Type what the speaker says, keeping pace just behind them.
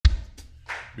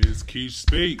Ms. Keish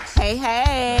speaks. Hey,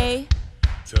 hey.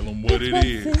 Tell them what it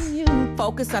is.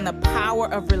 Focus on the power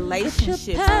of relationships. It's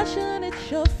your passion, it's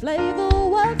your flavor,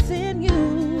 what's in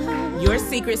you. Your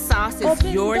secret sauce is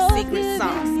Open your doors, secret get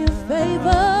sauce. in your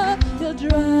favor, you'll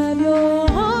drive your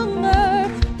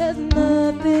hunger. There's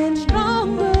nothing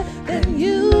stronger than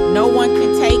you. No one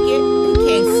can take it. They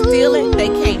can't steal it. They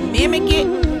can't mimic it.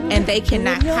 And they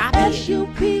cannot copy it.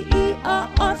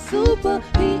 SUPERR, super,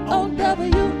 POWER,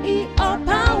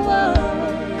 power.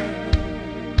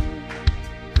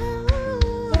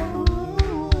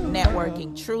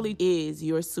 Networking truly is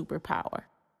your superpower.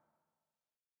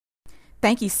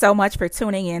 Thank you so much for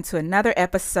tuning in to another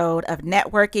episode of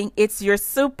Networking. It's your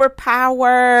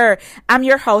superpower. I'm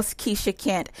your host, Keisha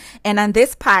Kent. And on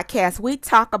this podcast, we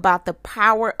talk about the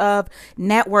power of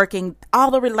networking, all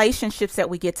the relationships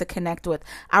that we get to connect with.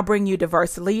 I'll bring you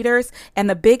diverse leaders. And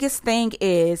the biggest thing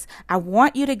is, I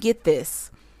want you to get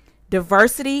this.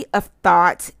 Diversity of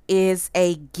thought is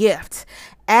a gift.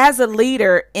 As a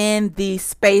leader in the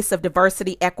space of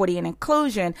diversity, equity, and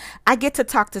inclusion, I get to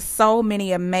talk to so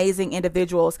many amazing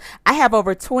individuals. I have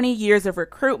over 20 years of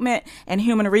recruitment and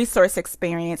human resource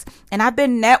experience, and I've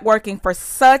been networking for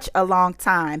such a long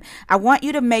time. I want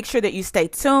you to make sure that you stay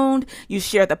tuned, you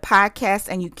share the podcast,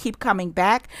 and you keep coming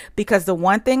back, because the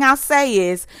one thing I'll say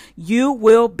is you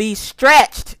will be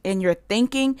stretched in your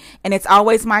thinking, and it's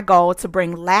always my goal to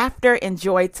bring laughter and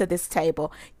joy to this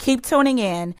table. Keep tuning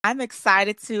in. I'm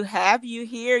excited to have you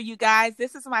here, you guys.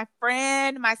 This is my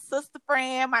friend, my sister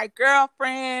friend, my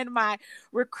girlfriend, my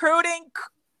recruiting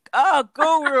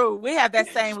guru. We have that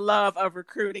same love of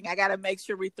recruiting. I got to make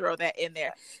sure we throw that in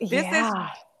there. This is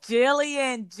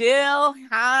Jillian, Jill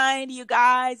Hind, you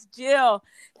guys. Jill,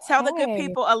 tell the good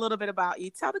people a little bit about you.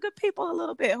 Tell the good people a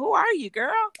little bit. Who are you,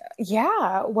 girl?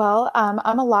 Yeah, well, I'm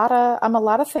a lot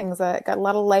of things. I got a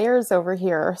lot of layers over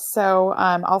here. So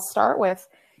I'll start with,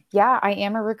 I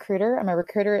am a recruiter. I'm a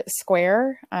recruiter at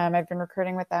Square. I've been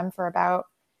recruiting with them for about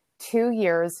 2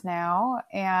 years now.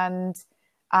 And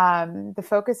the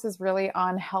focus is really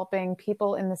on helping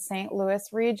people in the St. Louis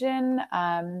region.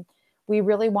 We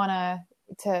really want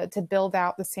to build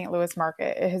out the St. Louis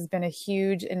market. It has been a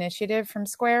huge initiative from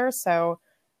Square. So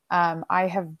I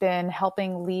have been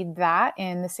helping lead that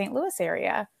in the St. Louis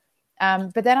area.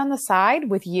 But then on the side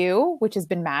with you, which has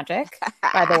been magic,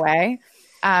 by the way,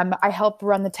 I help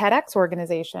run the TEDx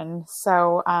organization.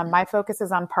 So my focus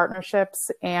is on partnerships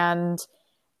and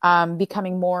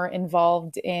becoming more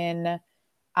involved in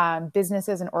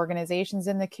businesses and organizations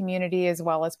in the community, as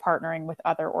well as partnering with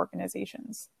other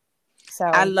organizations. So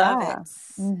I love it.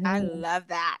 Mm-hmm. I love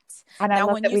that. And now,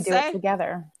 I love that we do it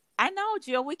together. I know,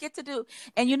 Jill, we get to do,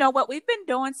 and you know what? We've been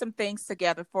doing some things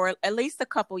together for at least a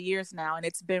couple years now. And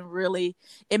it's been really,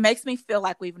 it makes me feel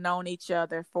like we've known each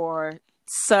other for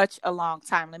such a long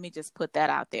time. Let me just put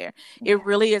that out there. Yeah. It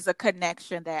really is a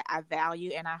connection that I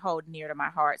value and I hold near to my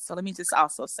heart. So let me just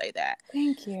also say that.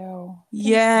 Thank you.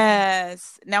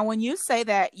 Yes. Now, when you say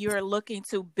that you're looking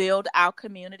to build our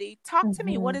community, talk to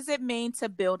me. What does it mean to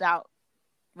build out?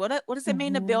 What does it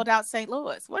mean to build out St.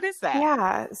 Louis? What is that?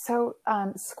 Yeah. So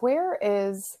Square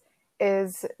is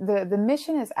the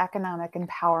mission is economic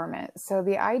empowerment. So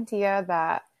the idea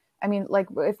that, I mean, like,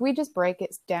 if we just break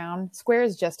it down, Square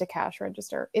is just a cash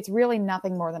register. It's really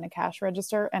nothing more than a cash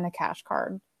register and a cash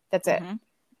card. That's it.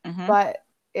 Mm-hmm. But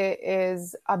it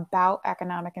is about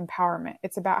economic empowerment.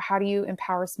 It's about, how do you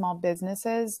empower small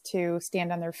businesses to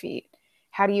stand on their feet?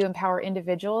 How do you empower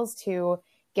individuals to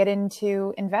get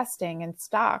into investing in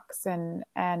stocks? And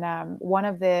one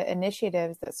of the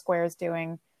initiatives that Square is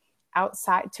doing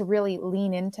outside to really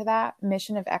lean into that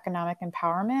mission of economic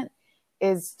empowerment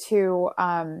is to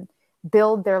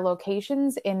build their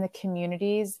locations in the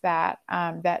communities that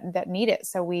need it.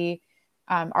 So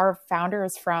our founder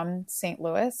is from St.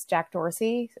 Louis, Jack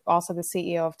Dorsey, also the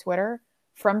CEO of Twitter,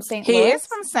 from St. Louis. He is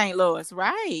from St. Louis,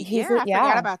 right? I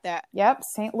forgot about that. Yep,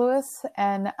 St. Louis.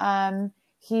 And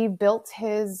he built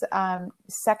his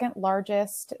second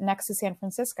largest, next to San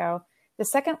Francisco, the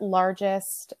second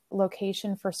largest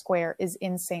location for Square is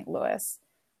in St. Louis.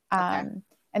 Okay.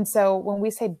 And so when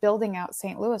we say building out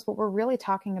St. Louis, what we're really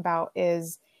talking about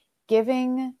is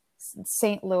giving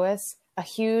St. Louis a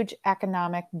huge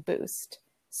economic boost.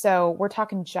 So we're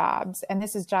talking jobs, and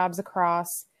this is jobs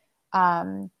across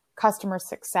customer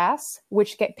success,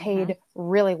 which get paid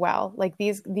really well. Like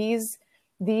these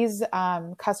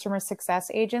customer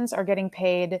success agents are getting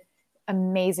paid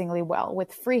amazingly well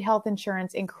with free health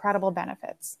insurance, incredible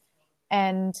benefits,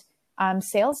 and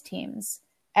sales teams.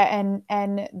 And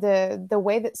the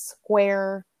way that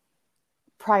Square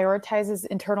prioritizes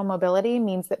internal mobility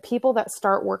means that people that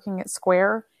start working at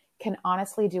Square can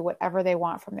honestly do whatever they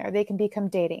want from there. They can become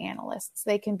data analysts.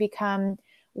 They can become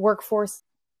workforce.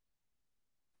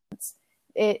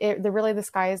 Really, the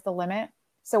sky is the limit.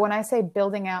 So when I say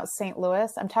building out St.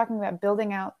 Louis, I'm talking about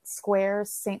building out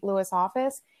Square's St. Louis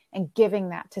office and giving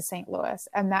that to St. Louis.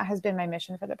 And that has been my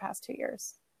mission for the past 2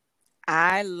 years.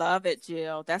 I love it,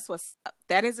 Jill.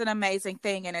 That is an amazing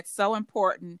thing. And it's so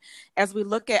important as we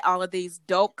look at all of these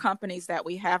dope companies that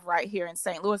we have right here in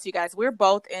St. Louis. You guys, we're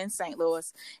both in St.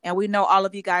 Louis, and we know all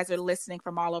of you guys are listening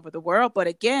from all over the world. But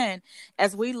again,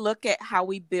 as we look at how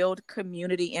we build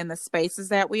community in the spaces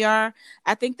that we are,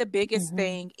 I think the biggest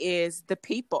thing is the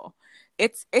people.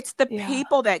 It's the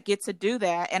people that get to do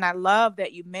that. And I love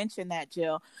that you mentioned that,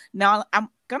 Jill. Now, I'm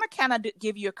going to kind of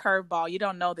give you a curveball. You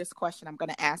don't know this question I'm going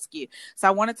to ask you. So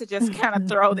I wanted to just kind of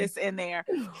throw this in there.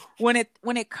 When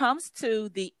it comes to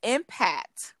the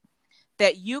impact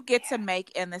that you get to make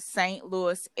in the St.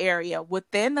 Louis area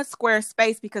within the Square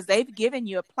space, because they've given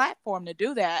you a platform to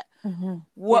do that,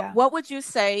 what would you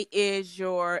say is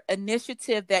your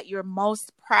initiative that you're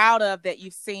most proud of that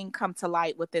you've seen come to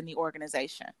light within the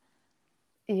organization?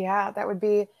 Yeah, that would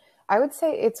be, I would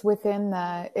say it's within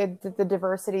the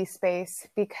diversity space,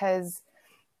 because,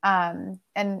 and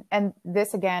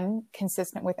this again,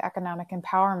 consistent with economic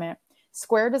empowerment,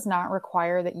 Square does not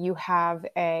require that you have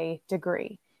a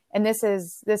degree. And this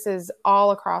is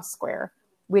all across Square.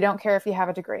 We don't care if you have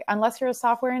a degree, unless you're a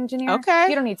software engineer. Okay.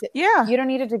 You don't need to, you don't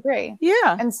need a degree.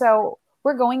 Yeah. And so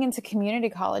we're going into community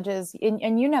colleges,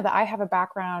 and you know that I have a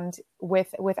background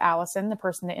with Allison, the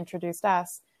person that introduced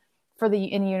us,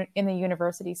 in the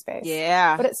university space.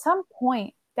 Yeah. But at some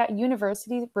point, that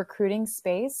university recruiting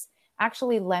space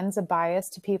actually lends a bias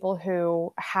to people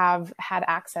who have had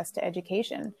access to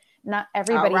education. Not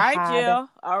everybody had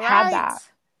that.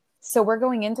 So we're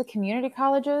going into community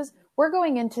colleges. We're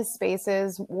going into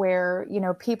spaces where, you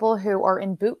know, people who are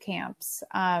in boot camps,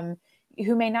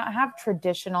 who may not have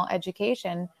traditional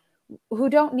education, who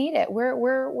don't need it.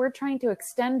 We're trying to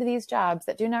extend these jobs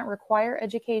that do not require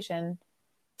education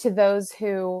to those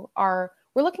who are.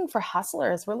 We're looking for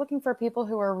hustlers. We're looking for people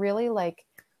who are really like,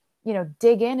 you know,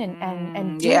 dig in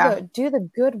and do the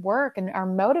good work and are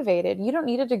motivated. You don't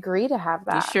need a degree to have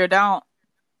that. You sure don't.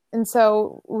 And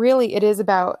so really it is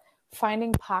about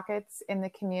finding pockets in the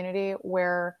community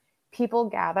where people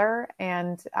gather,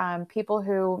 and people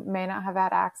who may not have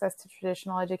had access to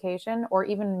traditional education, or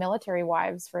even military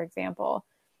wives, for example,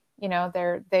 you know,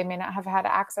 they may not have had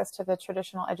access to the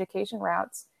traditional education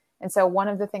routes. And so one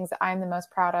of the things that I'm the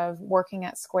most proud of working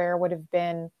at Square would have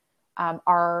been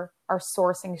our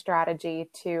sourcing strategy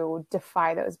to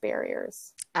defy those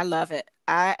barriers. I love it.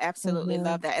 I absolutely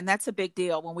love that. And that's a big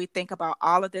deal when we think about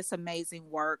all of this amazing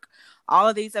work, all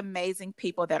of these amazing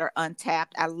people that are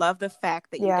untapped. I love the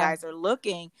fact that you guys are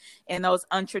looking in those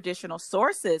untraditional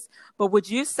sources. But would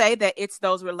you say that it's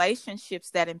those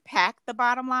relationships that impact the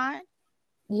bottom line?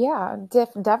 Yeah,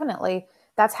 definitely.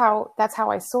 That's how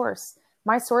I source.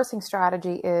 My sourcing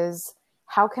strategy is,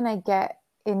 how can I get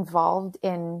involved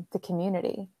in the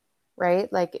community,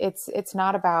 right? Like it's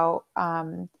not about,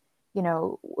 you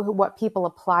know, what people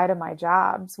apply to my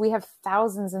jobs. We have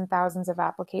thousands and thousands of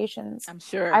applications. I'm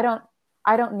sure. I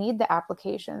don't need the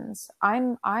applications.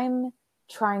 I'm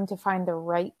trying to find the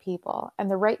right people, and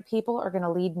the right people are going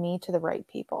to lead me to the right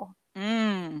people.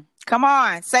 Come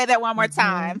on. Say that one more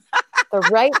time. The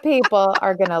right people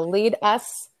are going to lead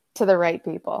us to the right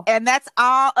people. And that's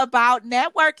all about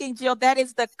networking, Jill. That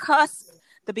is the cusp,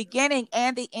 the beginning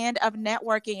and the end of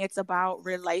networking. It's about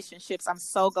relationships. I'm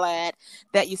so glad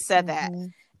that you said that.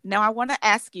 Now, I want to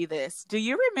ask you this. Do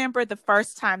you remember the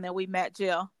first time that we met,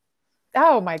 Jill?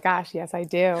 Oh my gosh. Yes, I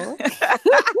do.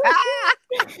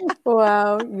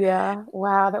 Wow. Yeah.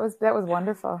 Wow. That was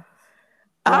wonderful.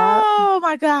 Oh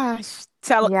my gosh.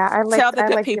 Tell the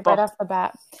good people. Right off the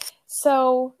bat.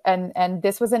 So, and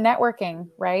this was a networking,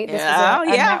 right? This was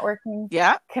a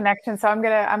networking connection. So I'm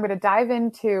gonna dive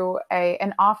into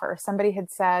an offer. Somebody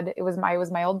had said it was my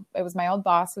old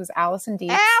boss. It was Allison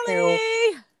Dietz.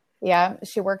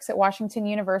 She works at Washington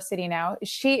University now.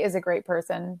 She is a great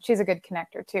person. She's a good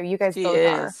connector too. You guys both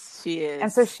are. She is.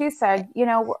 And so she said, you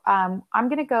know, I'm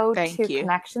going to go to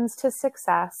Connections to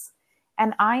Success,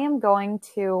 and I am going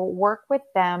to work with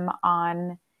them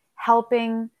on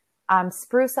helping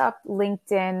spruce up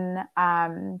LinkedIn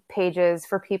pages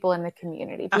for people in the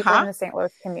community, people in the St.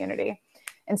 Louis community.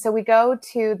 And so we go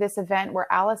to this event where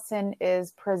Allison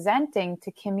is presenting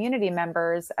to community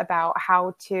members about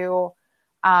how to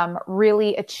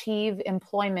really achieve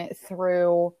employment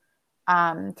through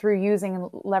using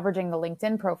and leveraging the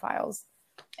LinkedIn profiles.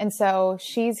 And so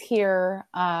she's here,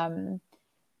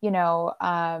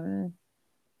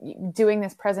 doing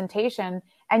this presentation,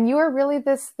 and you were really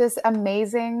this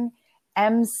amazing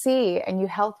MC, and you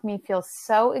helped me feel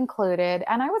so included.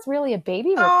 And I was really a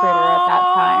baby recruiter at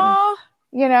that time,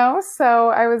 you know. So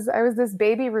I was this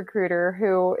baby recruiter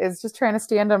who is just trying to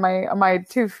stand on my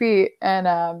 2 feet,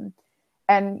 and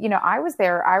you know, I was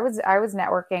there, I was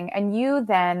networking, and you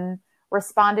then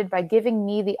responded by giving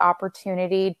me the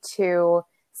opportunity to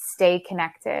stay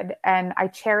connected. And I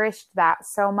cherished that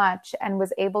so much and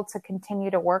was able to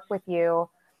continue to work with you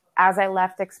as I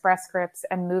left Express Scripts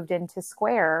and moved into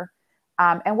Square.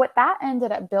 And what that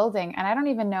ended up building, and I don't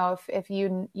even know if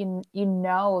you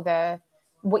know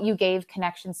what you gave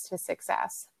Connections to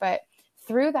Success, but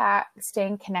through that,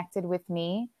 staying connected with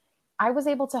me, I was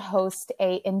able to host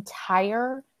a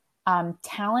entire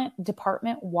talent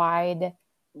department wide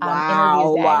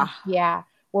interview day. Yeah.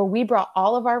 Where we brought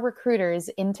all of our recruiters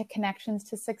into Connections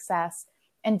to Success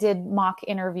and did mock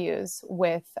interviews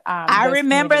with I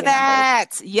remember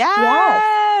that.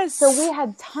 Yes. So we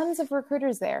had tons of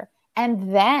recruiters there.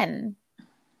 And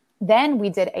then we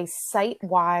did a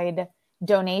site-wide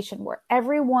donation where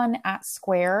everyone at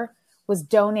Square was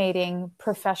donating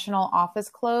professional office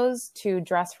clothes to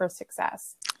Dress for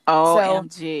Success.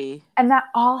 OMG. So, and that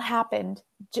all happened.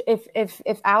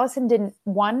 If Allison didn't,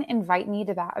 one, invite me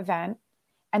to that event,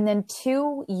 and then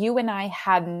two, you and I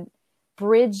hadn't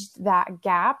bridged that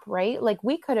gap, right? Like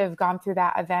we could have gone through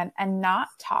that event and not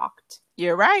talked.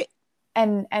 You're right.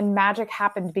 And magic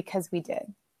happened because we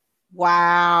did.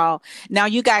 Wow. Now,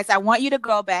 you guys, I want you to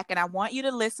go back and I want you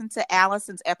to listen to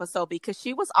Allison's episode because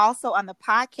she was also on the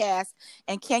podcast.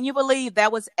 And can you believe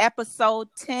that was episode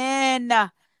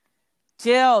 10?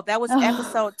 Jill, that was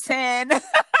episode 10. And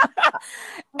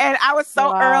I was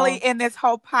so early in this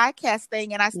whole podcast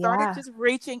thing. And I started just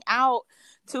reaching out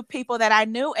to people that I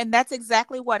knew. And that's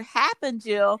exactly what happened,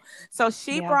 Jill. So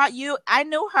she brought you, I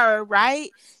knew her, right?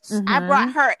 Mm-hmm. I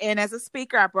brought her in as a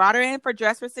speaker. I brought her in for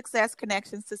Dress for Success,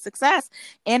 Connections to Success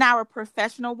in our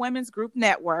professional women's group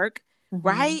network. Mm-hmm.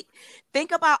 Right?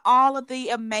 Think about all of the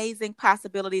amazing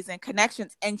possibilities and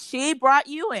connections. And she brought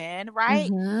you in, right?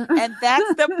 Mm-hmm. And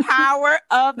that's the power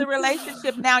of the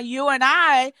relationship. Now you and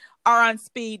I are on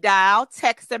speed dial,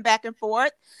 texting back and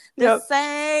forth the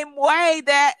same way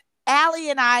that Allie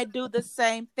and I do the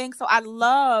same thing. So I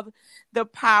love the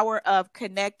power of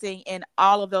connecting in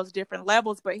all of those different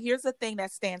levels. But here's the thing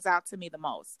that stands out to me the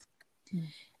most.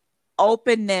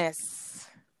 Openness.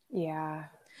 Yeah.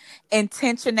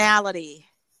 Intentionality.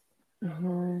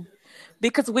 Mm-hmm.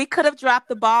 Because we could have dropped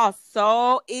the ball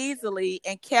so easily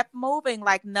and kept moving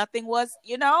like nothing was,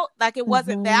 like it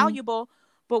wasn't valuable,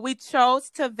 but we chose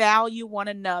to value one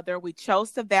another. We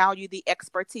chose to value the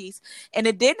expertise, and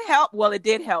it didn't help. Well, it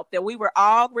did help that we were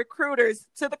all recruiters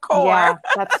to the core. Yeah,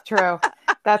 that's true.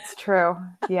 That's true.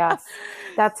 Yes,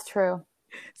 that's true.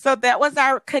 So that was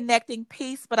our connecting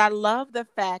piece. But I love the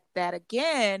fact that,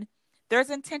 again, there's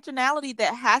intentionality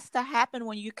that has to happen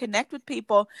when you connect with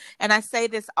people. And I say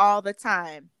this all the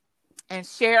time. And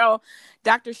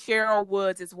Dr. Cheryl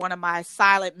Woods is one of my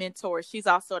silent mentors. She's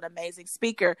also an amazing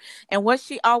speaker. And what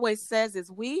she always says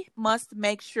is we must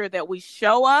make sure that we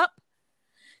show up,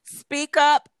 speak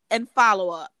up, and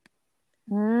follow up.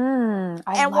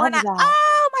 I love that.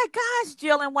 Oh my gosh,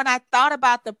 Jill. And when I thought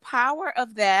about the power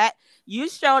of that, you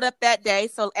showed up that day.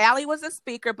 So Allie was a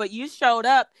speaker, but you showed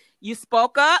up, you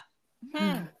spoke up.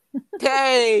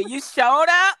 Hey, you showed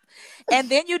up, and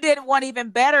then you did one even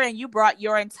better, and you brought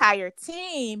your entire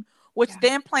team, which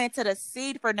then planted a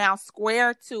seed for now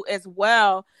Square to as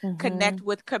well connect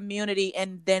with community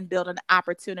and then build an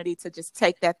opportunity to just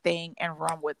take that thing and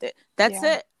run with it. That's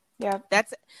it. Yeah,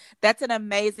 that's an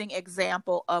amazing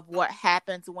example of what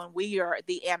happens when we are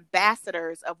the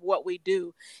ambassadors of what we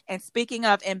do. And speaking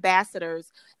of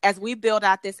ambassadors, as we build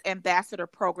out this ambassador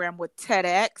program with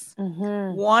TEDx,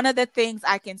 one of the things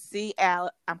I can see,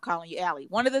 I'm calling you Allie.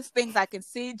 One of the things I can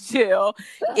see, Jill,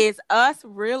 is us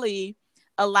really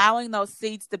allowing those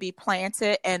seeds to be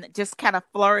planted and just kind of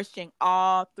flourishing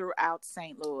all throughout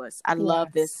St. Louis. I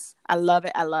love this. I love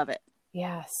it. I love it.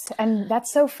 Yes. And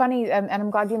that's so funny. And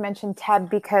I'm glad you mentioned TED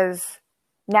because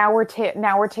now we're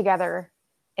together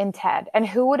in TED. And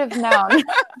who would have known,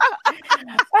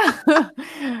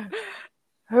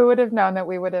 who would have known that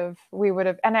we would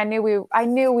have, and I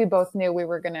knew we both knew we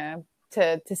were going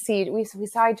to see, we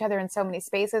saw each other in so many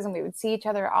spaces and we would see each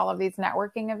other at all of these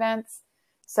networking events.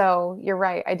 So you're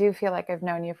right. I do feel like I've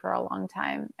known you for a long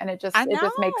time and it just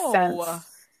makes sense.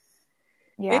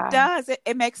 It Yeah. does.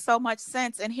 It makes so much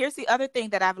sense. And here's the other thing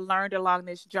that I've learned along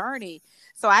this journey.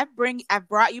 So I've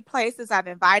brought you places, I've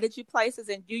invited you places,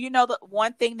 and do you know the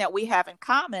one thing that we have in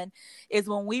common is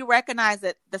when we recognize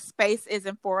that the space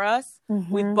isn't for us,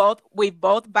 Mm-hmm. we've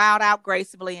both bowed out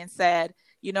gracefully and said,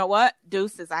 you know what,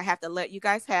 deuces, I have to let you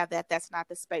guys have that. That's not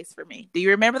the space for me. Do you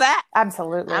remember that?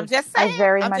 Absolutely. I'm just I saying.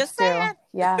 very I'm much just do. saying.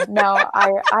 Yeah. No,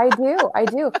 I do. I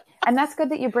do. And that's good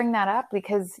that you bring that up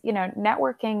because, you know,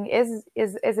 networking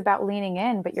is about leaning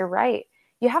in, but you're right.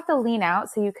 You have to lean out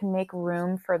so you can make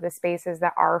room for the spaces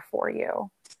that are for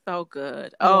you. So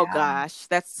good. Oh Yeah. gosh,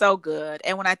 that's so good.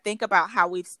 And when I think about how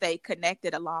we've stayed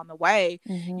connected along the way,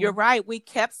 you're Mm-hmm. right. We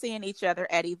kept seeing each other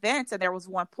at events, and there was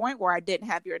one point where I didn't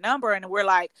have your number, and we're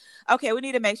like, okay, we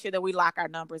need to make sure that we lock our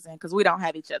numbers in because we don't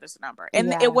have each other's number. And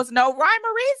Yeah. it was no rhyme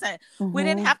or reason. We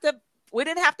didn't Mm-hmm. have to. We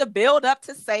didn't have to build up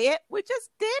to say it. We just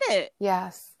did it.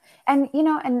 Yes. And, you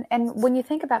know, and when you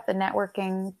think about the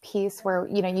networking piece where,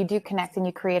 you know, you do connect and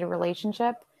you create a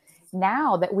relationship,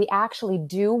 now that we actually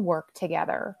do work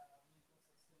together,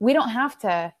 we don't have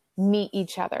to meet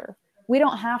each other. We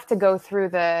don't have to go through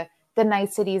the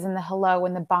niceties and the hello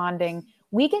and the bonding.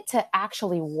 We get to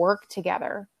actually work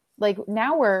together. Like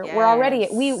now we're already,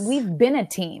 Yes. we've been a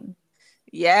team.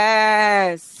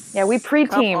 Yes. Yeah. We Come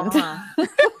pre-teamed. on.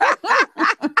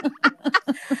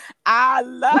 I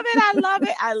love it. I love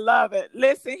it. I love it.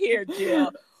 Listen here,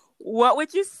 Jill. What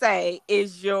would you say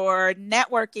is your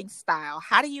networking style?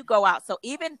 How do you go out? So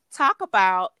even talk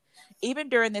about even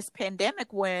during this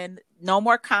pandemic when no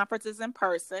more conferences in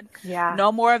person, Yeah.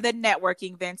 no more of the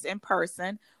networking events in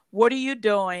person. What are you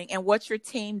doing and what's your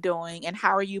team doing and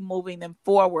how are you moving them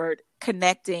forward,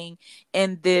 connecting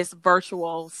in this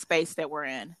virtual space that we're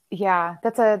in? Yeah,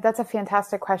 that's a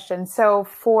fantastic question. So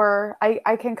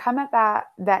I can come at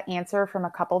that answer from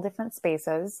a couple different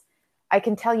spaces. I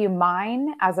can tell you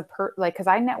mine as because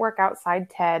I network outside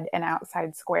TED and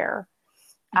outside Square.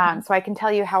 So I can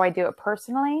tell you how I do it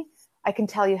personally. I can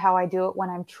tell you how I do it when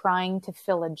I'm trying to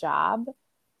fill a job.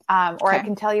 Or I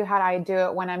can tell you how I do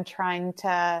it when I'm trying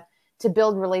to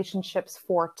build relationships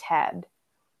for TED.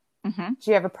 Mm-hmm.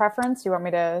 Do you have a preference? Do you want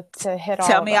me to hit all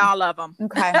Tell of me them? all of them.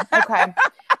 Okay. Okay.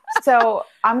 So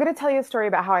I'm going to tell you a story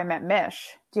about how I met Mish.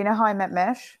 Do you know how I met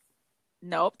Mish?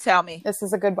 Nope. Tell me. This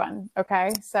is a good one.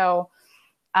 Okay. So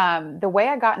the way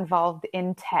I got involved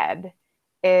in TED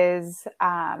is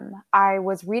I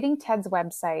was reading TED's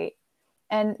website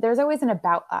and there's always an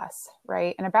About Us,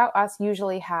 right? And About Us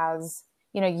usually has,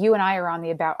 you know, you and I are on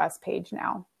the About Us page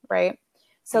now, right?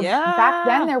 So back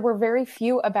then there were very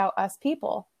few About Us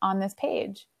people on this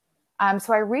page.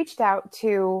 So I reached out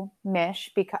to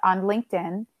Mish on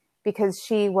LinkedIn because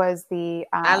she was the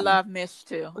I love Mish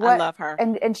too. I love her.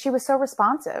 And she was so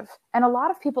responsive. And a lot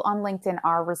of people on LinkedIn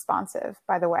are responsive,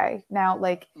 by the way. Now,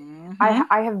 like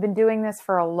I have been doing this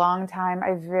for a long time.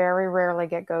 I very rarely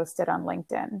get ghosted on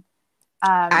LinkedIn.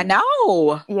 I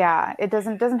know. Yeah, it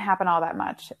doesn't happen all that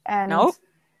much. And Nope.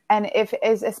 And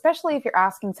especially if you're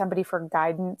asking somebody for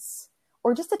guidance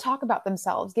or just to talk about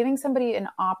themselves, giving somebody an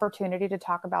opportunity to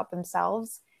talk about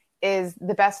themselves is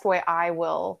the best way I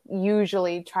will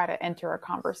usually try to enter a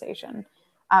conversation.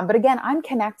 But again, I'm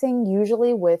connecting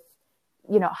usually with,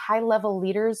 you know, high level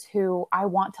leaders who I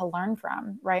want to learn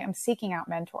from, right? I'm seeking out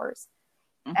mentors.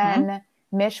 Mm-hmm. And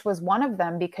Mish was one of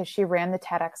them because she ran the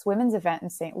TEDx Women's event in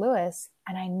St. Louis.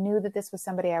 And I knew that this was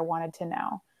somebody I wanted to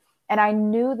know. And I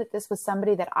knew that this was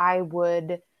somebody that I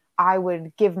would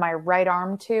give my right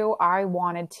arm to. I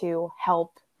wanted to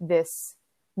help this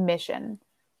mission.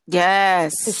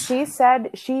 Yes. So she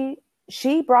said,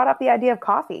 she brought up the idea of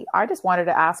coffee. I just wanted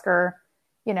to ask her,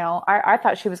 you know, I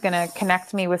thought she was going to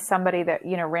connect me with somebody that,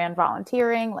 you know, ran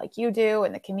volunteering like you do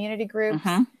in the community groups.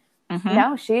 Mm-hmm. Mm-hmm.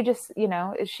 No, she just, you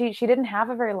know, she didn't have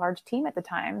a very large team at the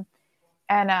time.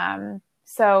 And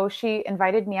so she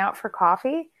invited me out for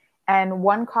coffee. And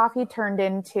one coffee turned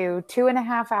into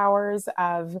 2.5 hours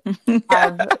of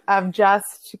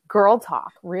just girl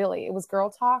talk. Really, it was girl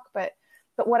talk. But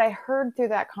what I heard through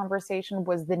that conversation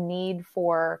was the need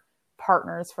for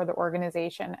partners for the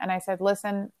organization. And I said,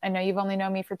 listen, I know you've only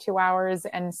known me for 2 hours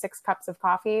and 6 cups of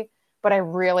coffee, but I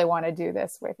really want to do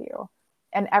this with you.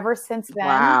 And ever since then,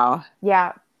 wow,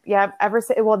 yeah.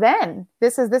 Well, then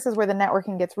this is where the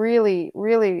networking gets really,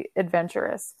 really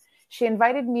adventurous. She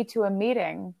invited me to a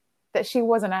meeting that she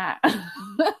wasn't at.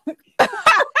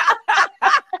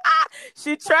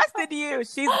 She trusted you.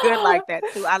 She's good like that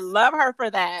too. I love her for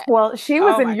that. Well, she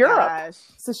was in Europe. Gosh.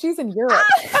 So she's in Europe.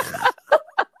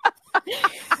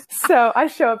 So I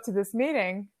show up to this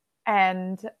meeting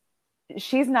and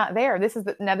she's not there. This is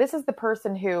the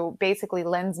person who basically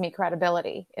lends me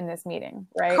credibility in this meeting,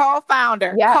 right?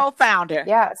 Co-founder. Yes. Co-founder.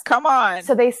 Yes. Come on.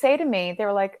 So they say to me, they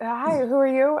were like, "Hi, who are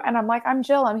you?" And I'm like, "I'm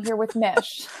Jill. I'm here with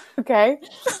Mish." Okay.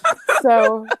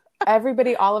 So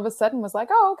everybody all of a sudden was like,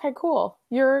 "Oh, okay, cool.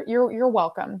 You're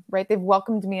welcome." Right? They've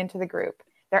welcomed me into the group.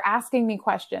 They're asking me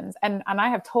questions, and I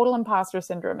have total imposter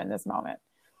syndrome in this moment.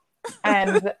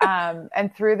 And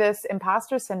through this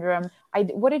imposter syndrome,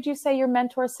 what did you say your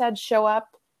mentor said? Show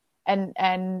up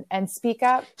and speak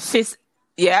up.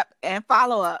 Yep, and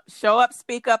follow up. Show up,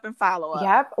 speak up, and follow up.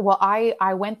 Yep. Well,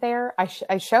 I went there.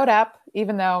 I showed up,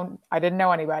 even though I didn't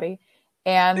know anybody,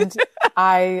 and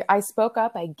I spoke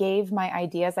up. I gave my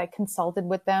ideas. I consulted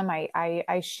with them.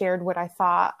 I shared what I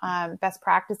thought best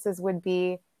practices would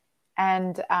be,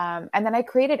 and then I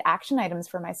created action items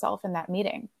for myself in that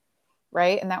meeting.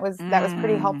 Right. And that was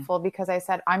pretty helpful, because I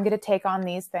said, I'm going to take on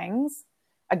these things.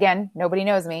 Again, nobody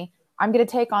knows me. I'm going to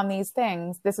take on these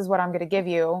things. This is what I'm going to give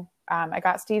you. I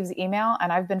got Steve's email,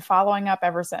 and I've been following up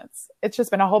ever since. It's just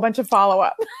been a whole bunch of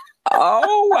follow-up.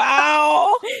 Oh,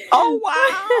 wow. Oh,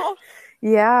 wow.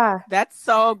 Yeah. That's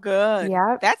so good.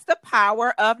 Yeah. That's the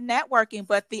power of networking.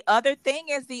 But the other thing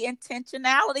is the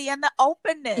intentionality and the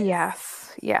openness.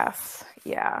 Yes. Yes.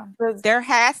 Yeah. There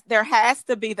has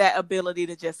to be that ability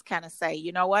to just kind of say,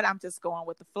 you know what, I'm just going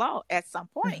with the flow at some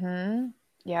point. Mm-hmm.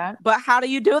 Yeah. But how do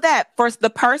you do that? For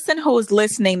the person who's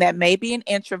listening that may be an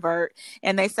introvert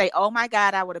and they say, oh my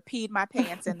God, I would have peed my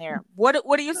pants in there. What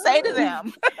do you say to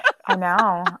them? I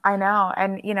know.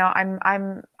 And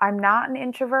I'm not an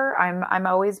introvert. I'm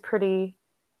always pretty,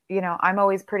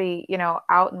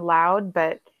 out and loud,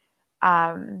 but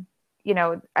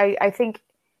I think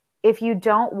if you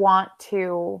don't want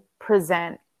to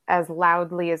present as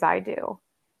loudly as I do,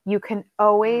 you can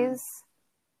always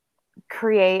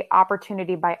create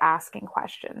opportunity by asking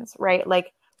questions, right?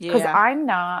 Like, because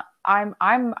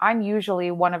I'm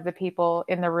usually one of the people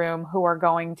in the room who are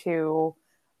going to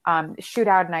shoot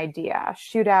out an idea,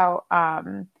 shoot out,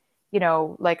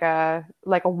 like a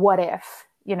what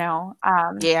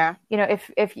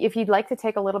if, if you'd like to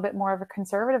take a little bit more of a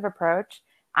conservative approach,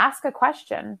 ask a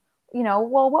question,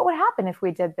 well, what would happen if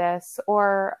we did this?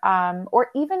 Or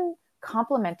even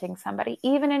complimenting somebody.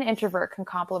 Even an introvert can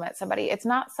compliment somebody. It's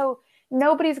not so,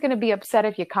 nobody's going to be upset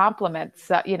if you compliment,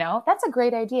 that's a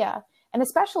great idea. And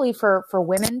especially for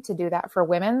women to do that for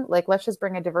women, like, let's just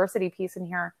bring a diversity piece in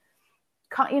here.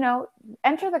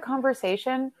 Enter the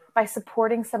conversation by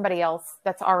supporting somebody else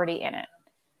that's already in it.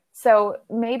 So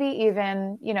maybe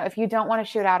even, if you don't want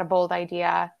to shoot out a bold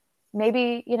idea,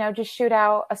 maybe, just shoot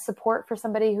out a support for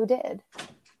somebody who did.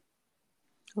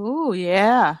 Ooh,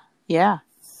 yeah. Yeah.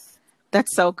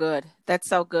 That's so good. That's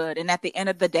so good. And at the end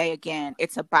of the day, again,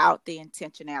 it's about the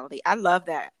intentionality. I love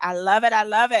that. I love it. I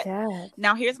love it. Yeah.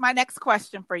 Now, here's my next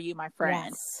question for you, my friend.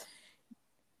 Yes.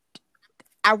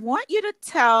 I want you to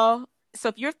tell,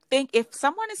 so if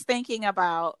someone is thinking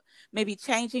about maybe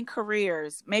changing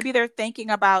careers, maybe they're thinking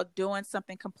about doing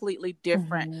something completely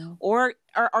different, Mm-hmm.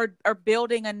 or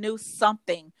building a new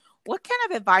something, what kind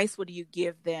of advice would you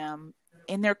give them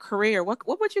in their career? What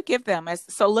would you give them?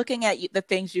 So looking at the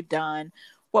things you've done,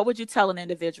 what would you tell an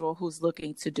individual who's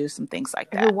looking to do some things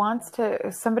like that?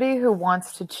 Somebody who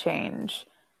wants to change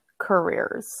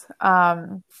careers.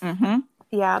 Mm-hmm.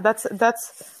 Yeah,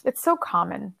 it's so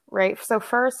common, right? So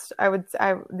first,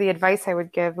 the advice I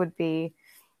would give would be,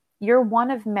 you're one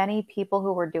of many people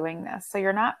who are doing this. So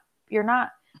you're not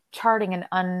charting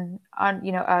an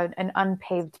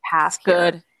unpaved path.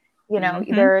 Good.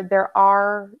 Mm-hmm. there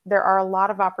are a lot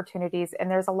of opportunities, and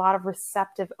there's a lot of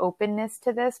receptive openness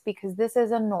to this, because this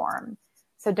is a norm.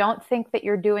 So don't think that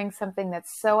you're doing something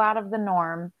that's so out of the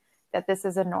norm that this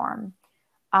is a norm.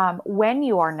 When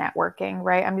you are networking,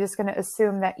 right? I'm just going to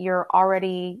assume that you're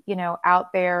already,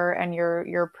 out there and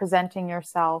you're presenting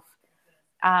yourself.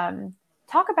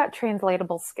 Talk about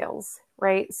translatable skills,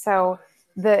 right? So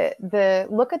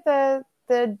look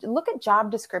at job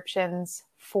descriptions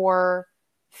for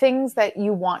things that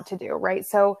you want to do, right?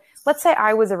 So let's say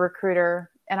I was a recruiter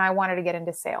and I wanted to get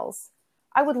into sales.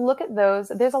 I would look at those.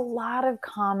 There's a lot of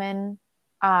common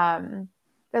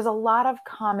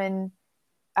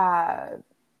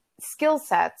skill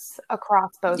sets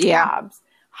across both jobs.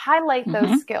 Highlight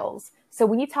those skills. So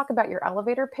when you talk about your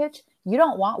elevator pitch, you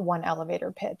don't want one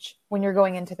elevator pitch when you're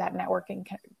going into that networking,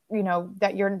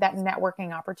 that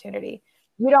networking opportunity.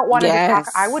 You don't want to talk.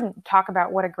 I wouldn't talk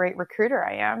about what a great recruiter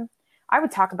I am. I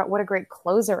would talk about what a great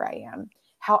closer I am,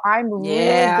 how I'm really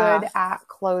good at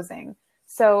closing.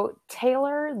 So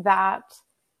tailor that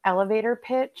elevator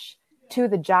pitch to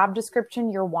the job description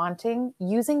you're wanting,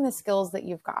 using the skills that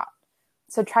you've got.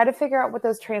 So try to figure out what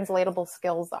those translatable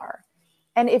skills are.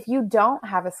 And if you don't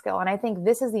have a skill, and I think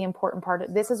this is the important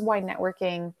part, this is why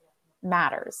networking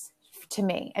matters to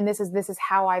me. And this is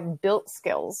how I've built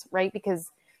skills, right? Because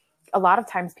a lot of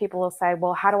times people will say,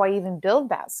 well, how do I even build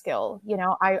that skill? You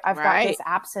know, I've got this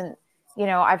absent, you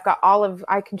know, I've got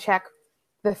I can check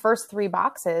the first 3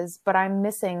 boxes, but I'm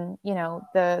missing, you know,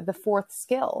 the fourth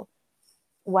skill.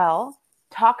 Well,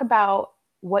 talk about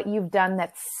what you've done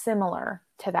that's similar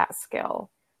to that skill,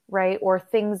 right? Or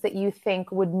things that you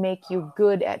think would make you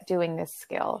good at doing this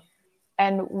skill.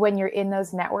 And when you're in those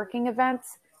networking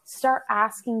events, start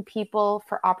asking people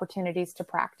for opportunities to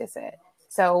practice it.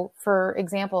 So for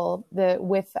example,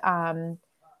 with the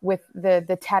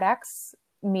TEDx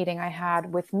meeting I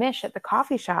had with Mish at the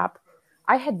coffee shop,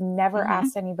 I had never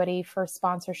asked anybody for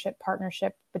sponsorship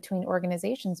partnership between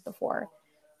organizations before.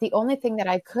 The only thing that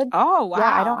I could,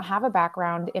 I don't have a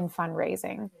background in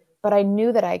fundraising, but I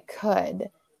knew that I could.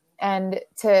 And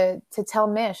to tell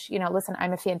Mish, you know, listen,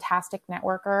 I'm a fantastic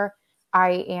networker.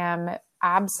 I am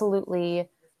absolutely,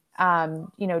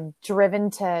 you know,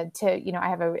 driven to, you know, I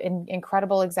have an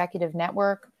incredible executive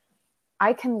network.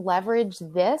 I can leverage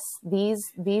these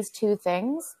 2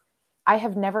 things. I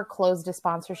have never closed a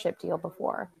sponsorship deal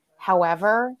before.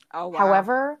 However,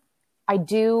 I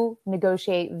do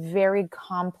negotiate very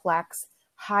complex,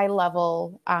 high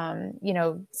level, you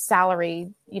know,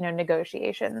 salary, you know,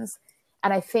 negotiations.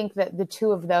 And I think that the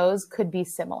 2 of those could be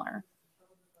similar.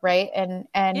 Right. And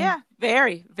yeah,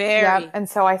 very, very. Yeah. And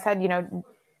so I said, you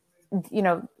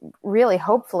know, really,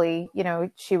 hopefully, you know,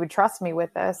 she would trust me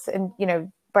with this. And, you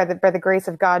know, by the grace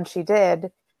of God, she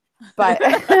did. But,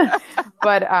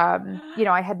 but, you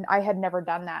know, I had never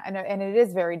done that. And it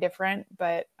is very different,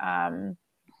 but,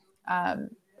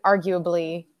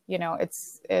 arguably, you know,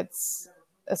 it's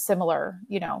a similar,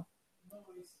 you know,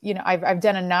 I've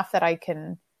done enough that I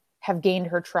can have gained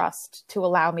her trust to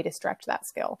allow me to stretch that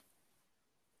skill.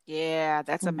 Yeah,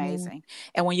 that's amazing.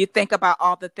 And when you think about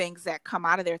all the things that come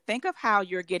out of there, think of how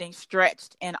you're getting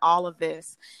stretched in all of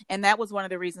this. And that was one of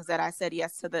the reasons that I said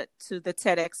yes to the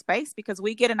TEDx space, because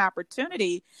we get an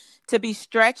opportunity to be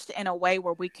stretched in a way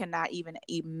where we cannot even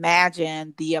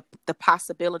imagine the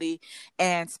possibility.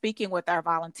 And speaking with our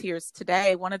volunteers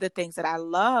today, one of the things that I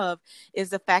love is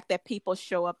the fact that people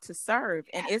show up to serve.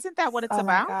 And isn't that what it's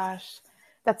about? Oh my gosh.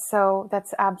 That's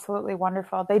absolutely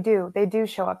wonderful. They do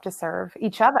show up to serve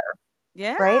each other.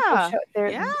 Yeah. Right.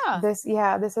 Yeah. This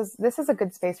is a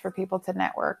good space for people to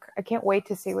network. I can't wait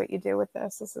to see what you do with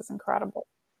this. This is incredible.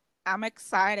 I'm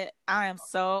excited. I am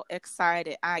so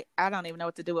excited. I don't even know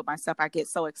what to do with myself. I get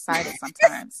so excited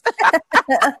sometimes.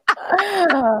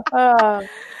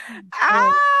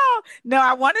 No,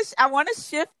 I want to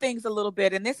shift things a little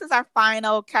bit, and this is our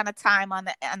final kind of time on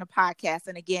the podcast.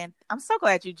 And again, I'm so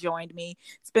glad you joined me.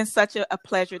 It's been such a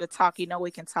pleasure to talk. You know,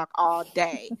 we can talk all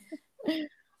day.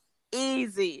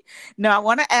 Easy. Now, I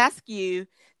want to ask you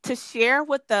to share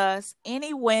with us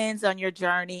any wins on your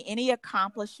journey, any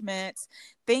accomplishments,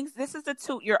 things. This is the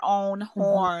toot your own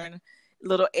horn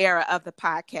little era of the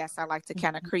podcast. I like to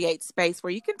kind of create space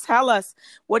where you can tell us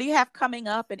what do you have coming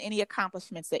up and any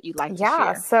accomplishments that you'd like to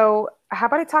share. So how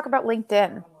about I talk about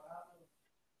LinkedIn?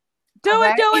 Do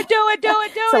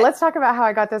it. So let's talk about how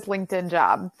I got this LinkedIn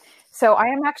job. So I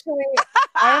am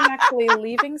actually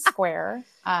leaving Square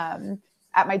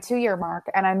at my 2-year mark,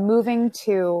 and I'm moving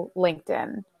to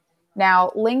LinkedIn.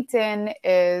 Now, LinkedIn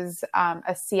is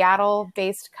a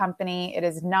Seattle-based company. It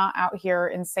is not out here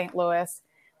in St. Louis,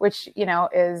 which, you know,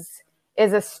 is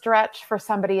a stretch for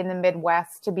somebody in the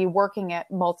Midwest to be working at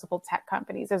multiple tech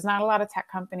companies. There's not a lot of tech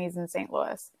companies in St.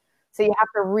 Louis. So you have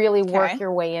to really work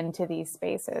your way into these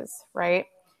spaces, right?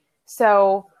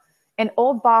 So an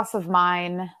old boss of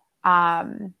mine,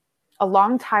 a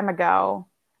long time ago,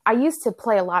 I used to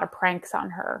play a lot of pranks on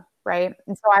her, right?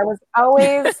 And so I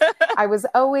was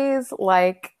always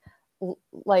like,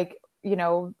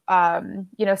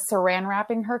 saran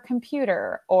wrapping her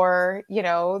computer, or, you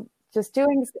know, just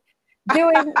doing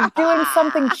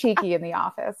something cheeky in the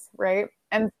office, right?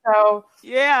 And so,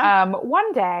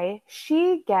 one day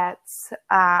she gets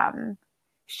a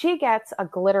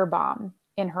glitter bomb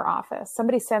in her office.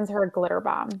 Somebody sends her a glitter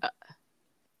bomb.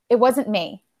 It wasn't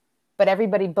me, but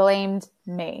everybody blamed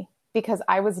me because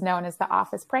I was known as the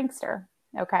office prankster.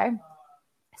 Okay.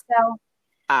 So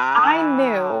I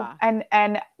knew,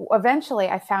 and eventually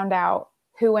I found out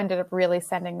who ended up really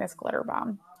sending this glitter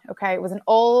bomb. Okay. It was an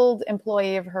old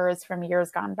employee of hers from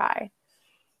years gone by.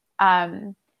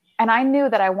 And I knew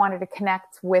that I wanted to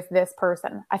connect with this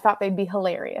person. I thought they'd be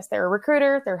hilarious. They're a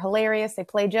recruiter. They're hilarious. They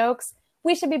play jokes.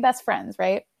 We should be best friends,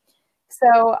 right?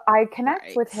 So I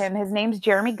connect with him. His name's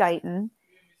Jeremy Guyton.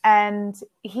 And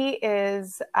he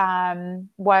was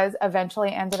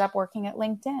eventually ended up working at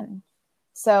LinkedIn.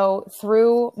 So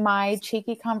through my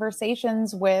cheeky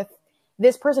conversations with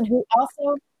this person who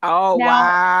also, wow.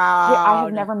 I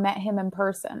have never met him in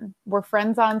person. We're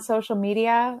friends on social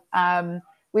media.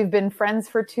 We've been friends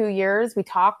for 2 years. We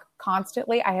talk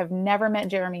constantly. I have never met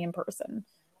Jeremy in person.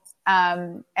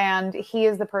 And he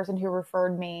is the person who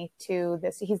referred me to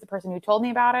this. He's the person who told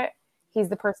me about it. He's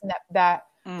the person that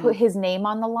put his name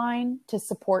on the line to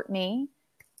support me.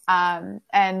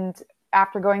 And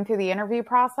after going through the interview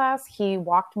process, he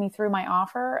walked me through my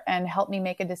offer and helped me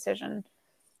make a decision.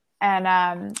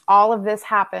 And all of this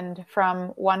happened from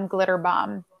one glitter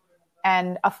bomb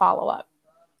and a follow-up.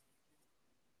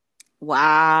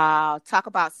 Wow. Talk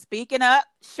about speaking up,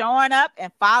 showing up,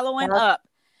 and following up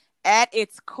at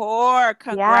its core.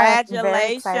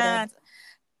 Congratulations. Yeah,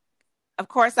 of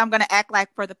course, I'm going to act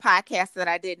like for the podcast that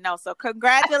I didn't know. So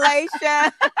congratulations.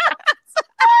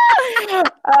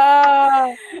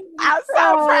 I'm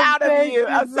so proud of you.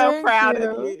 I'm so proud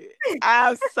of you.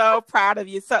 I'm so proud of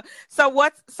you. So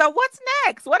what's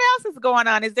next? What else is going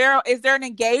on? Is there an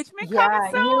engagement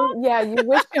coming soon? You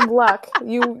wish him luck.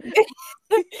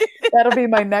 That'll be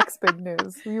my next big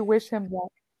news. You wish him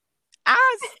luck.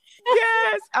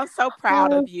 Yes, I'm so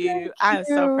proud of you. I'm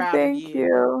so proud of you. Thank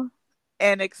you.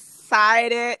 And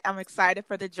excited. I'm excited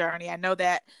for the journey. I know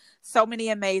that so many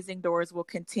amazing doors will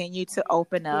continue to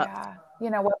open up. Yeah.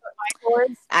 You know what? My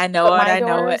doors. I know it. I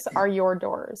know it. Are your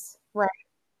doors, right?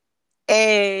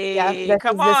 Hey,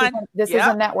 come on. This is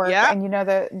a network, and you know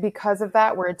that because of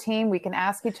that, we're a team. We can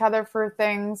ask each other for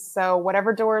things. So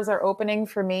whatever doors are opening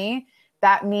for me,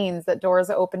 that means that doors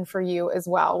are open for you as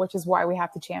well, which is why we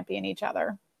have to champion each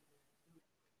other.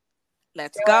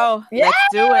 Let's go. Yeah!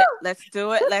 Let's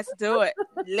do it.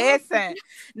 Listen.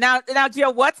 Now,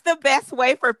 Jill, what's the best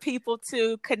way for people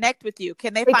to connect with you?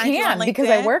 Can they find you on LinkedIn? Because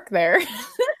I work there.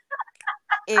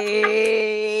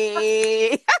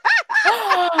 Yes.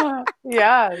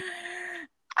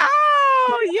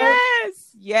 Oh,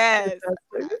 yes.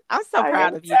 I'm so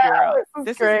proud of you, girl.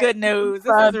 This is good news.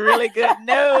 This is really good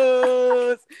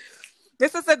news.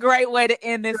 This is a great way to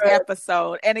end this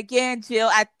episode. And again, Jill,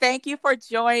 I thank you for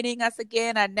joining us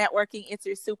again on Networking It's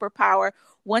Your Superpower.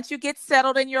 Once you get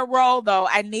settled in your role, though,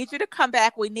 I need you to come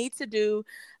back. We need to do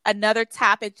another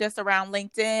topic just around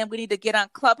LinkedIn. We need to get on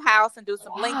Clubhouse and do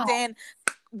some LinkedIn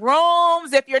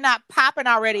rooms. If you're not popping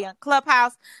already on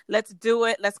Clubhouse, let's do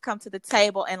it. Let's come to the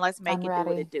table and let's make it do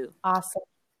what it do. Awesome.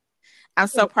 I'm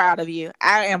so proud of you.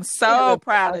 I am so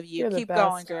proud of you. Keep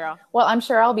going, girl. Well, I'm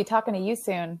sure I'll be talking to you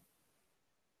soon.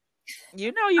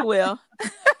 You know you will.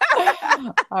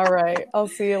 All right. I'll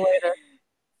see you later.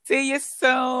 See you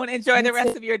soon. Enjoy the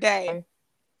rest of your day.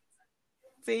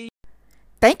 See you.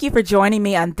 Thank you for joining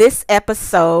me on this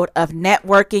episode of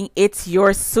Networking It's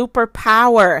Your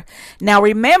Superpower. Now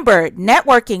remember,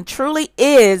 networking truly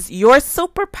is your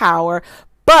superpower,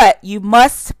 but you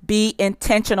must be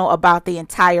intentional about the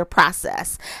entire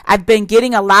process. I've been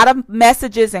getting a lot of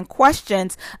messages and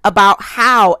questions about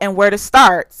how and where to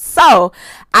start. So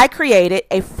I created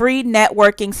a free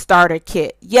networking starter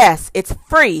kit. Yes, it's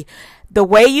free. The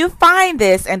way you find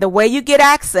this and the way you get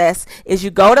access is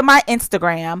you go to my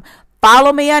Instagram,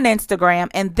 follow me on Instagram,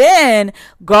 and then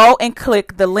go and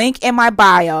click the link in my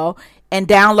bio and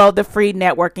download the free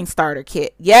networking starter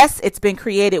kit. Yes, it's been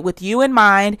created with you in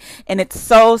mind, and it's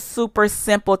so super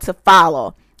simple to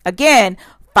follow. Again,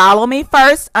 follow me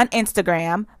first on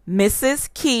Instagram, Mrs.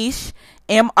 Keesh,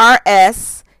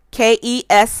 MRSKESH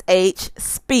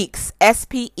Speaks,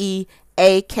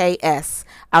 SPEAKS.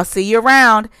 I'll see you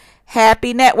around.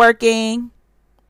 Happy networking.